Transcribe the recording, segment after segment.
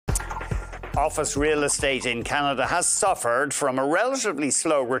Office real estate in Canada has suffered from a relatively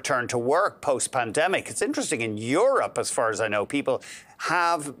slow return to work post-pandemic. It's interesting, in Europe, as far as I know, people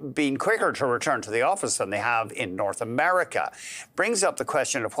have been quicker to return to the office than they have in North America. Brings up the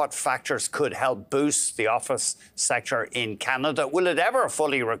question of what factors could help boost the office sector in Canada. Will it ever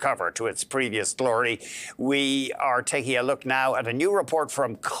fully recover to its previous glory? We are taking a look now at a new report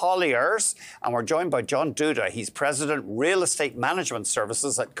from Colliers, and we're joined by John Duda. He's President, Real Estate Management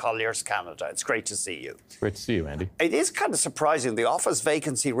Services at Colliers Canada. It's great to see you. Great to see you, Andy. It is kind of surprising. The office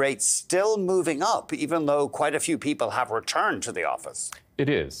vacancy rate's still moving up, even though quite a few people have returned to the office. It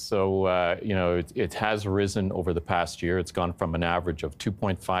is. So, it has risen over the past year. It's gone from an average of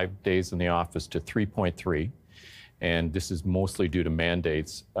 2.5 days in the office to 3.3. And this is mostly due to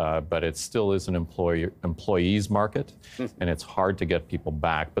mandates, but it still is an employees market, and it's hard to get people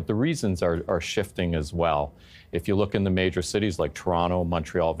back. But the reasons are shifting as well. If you look in the major cities like Toronto,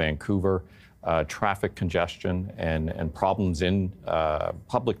 Montreal, Vancouver, traffic congestion and problems in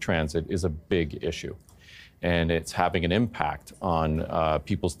public transit is a big issue. And it's having an impact on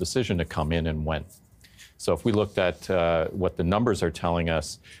people's decision to come in and when. So if we looked at what the numbers are telling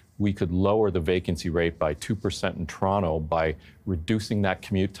us, we could lower the vacancy rate by 2% in Toronto by reducing that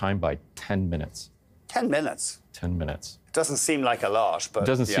commute time by 10 minutes. 10 minutes? 10 minutes. It doesn't seem like a lot, but... It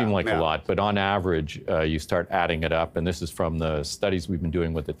doesn't seem like a lot, but on average, you start adding it up, and this is from the studies we've been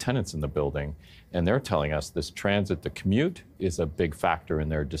doing with the tenants in the building, and they're telling us this transit, the commute, is a big factor in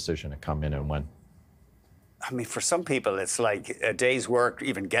their decision to come in and when. I mean, for some people, it's like a day's work,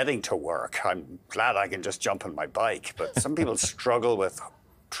 even getting to work. I'm glad I can just jump on my bike, but some people struggle with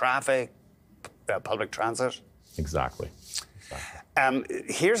traffic, public transit. Exactly.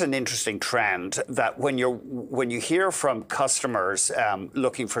 Here's an interesting trend that when you hear from customers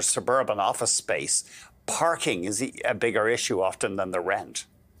looking for suburban office space, parking is a bigger issue often than the rent.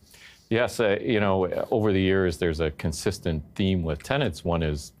 Yes, over the years, there's a consistent theme with tenants. One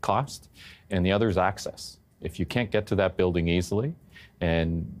is cost, and the other is access. If you can't get to that building easily,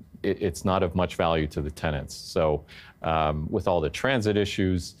 and it's not of much value to the tenants. So with all the transit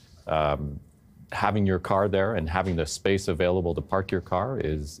issues, having your car there and having the space available to park your car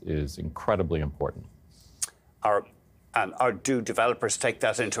is incredibly important. Do developers take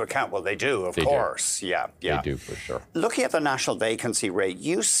that into account? Well, they do, of course. Yeah. They do, for sure. Looking at the national vacancy rate,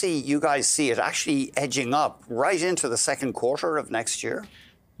 you guys see it actually edging up right into the second quarter of next year?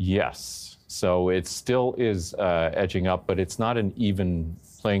 Yes. So it still is edging up, but it's not an even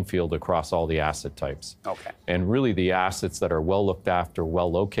playing field across all the asset types. Okay. And really the assets that are well looked after,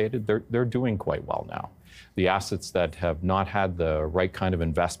 well located, they're doing quite well now. The assets that have not had the right kind of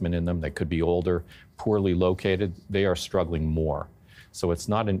investment in them, that could be older, poorly located, they are struggling more. So it's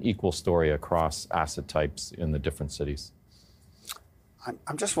not an equal story across asset types in the different cities.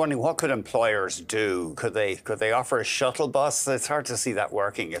 I'm just wondering, what could employers do? Could they offer a shuttle bus? It's hard to see that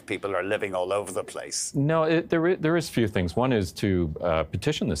working if people are living all over the place. No, there is a few things. One is to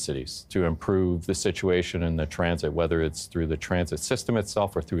petition the cities to improve the situation in the transit, whether it's through the transit system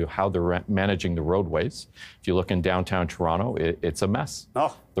itself or through how they're managing the roadways. If you look in downtown Toronto, it's a mess.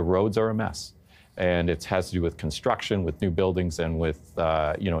 Oh. The roads are a mess. And it has to do with construction, with new buildings, and with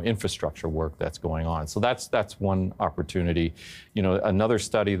infrastructure work that's going on. So that's one opportunity. Another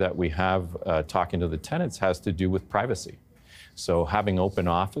study that we have talking to the tenants has to do with privacy. So having open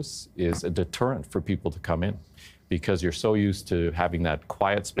office is a deterrent for people to come in, because you're so used to having that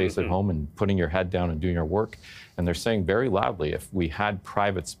quiet space at home and putting your head down and doing your work. And they're saying very loudly, if we had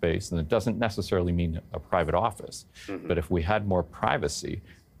private space, and it doesn't necessarily mean a private office, but if we had more privacy,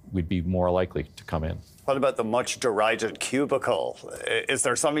 we'd be more likely to come in. What about the much derided cubicle? Is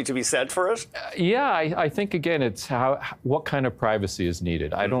there something to be said for it? Yeah, I think, again, it's what kind of privacy is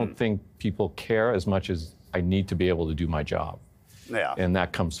needed. I don't think people care as much as I need to be able to do my job. Yeah. And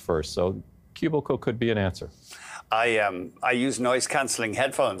that comes first. So cubicle could be an answer. I use noise-canceling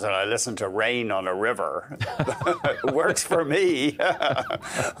headphones and I listen to rain on a river. It works for me.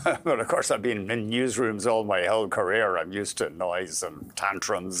 But of course, I've been in newsrooms all my whole career. I'm used to noise and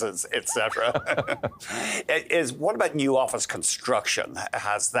tantrums, etc. What about new office construction?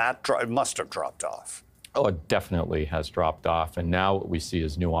 Has that it must have dropped off? Oh, it definitely has dropped off. And now what we see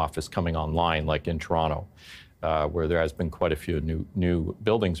is new office coming online, like in Toronto, where there has been quite a few new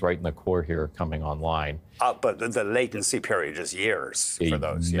buildings right in the core here coming online. But the latency period is years for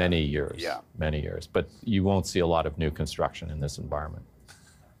those. Many years. Many years. But you won't see a lot of new construction in this environment.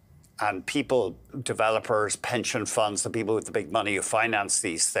 And people, developers, pension funds, the people with the big money who finance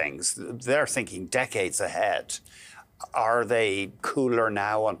these things, they're thinking decades ahead. Are they cooler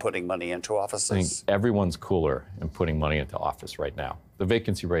now on putting money into offices? I think everyone's cooler in putting money into office right now. The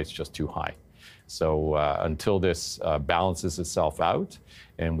vacancy rate's just too high. So until this balances itself out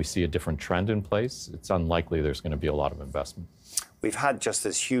and we see a different trend in place, it's unlikely there's going to be a lot of investment. We've had just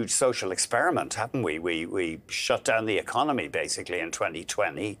this huge social experiment, haven't we? We shut down the economy basically in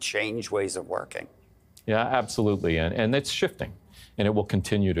 2020, changed ways of working. Yeah, absolutely. And it's shifting, and it will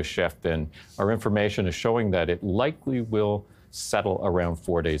continue to shift. And our information is showing that it likely will settle around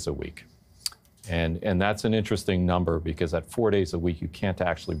 4 days a week. And that's an interesting number because at 4 days a week, you can't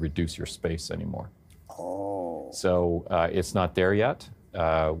actually reduce your space anymore. Oh. So it's not there yet.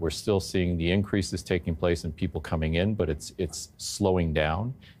 We're still seeing the increases taking place in people coming in, but it's slowing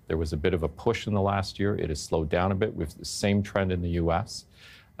down. There was a bit of a push in the last year. It has slowed down a bit with the same trend in the U.S.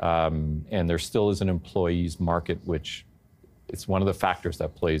 And there still is an employees market, which it's one of the factors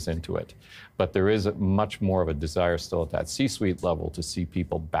that plays into it. But there is much more of a desire still at that C-suite level to see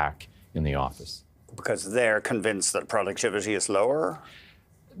people back in the office. Because they're convinced that productivity is lower?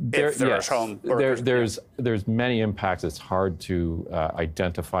 If they're yes, at home? There's many impacts. It's hard to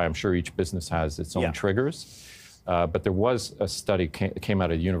identify. I'm sure each business has its own triggers. But there was a study came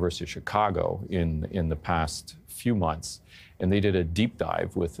out of the University of Chicago in the past few months, and they did a deep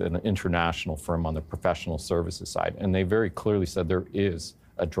dive with an international firm on the professional services side, and they very clearly said there is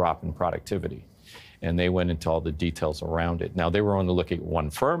a drop in productivity. And they went into all the details around it. Now, they were only looking at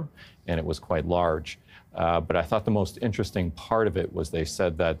one firm, and it was quite large. But I thought the most interesting part of it was they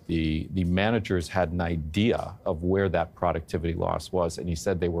said that the managers had an idea of where that productivity loss was, and he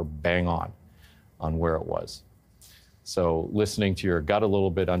said they were bang on where it was. So listening to your gut a little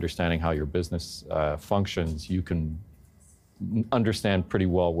bit, understanding how your business functions, you can understand pretty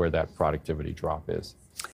well where that productivity drop is.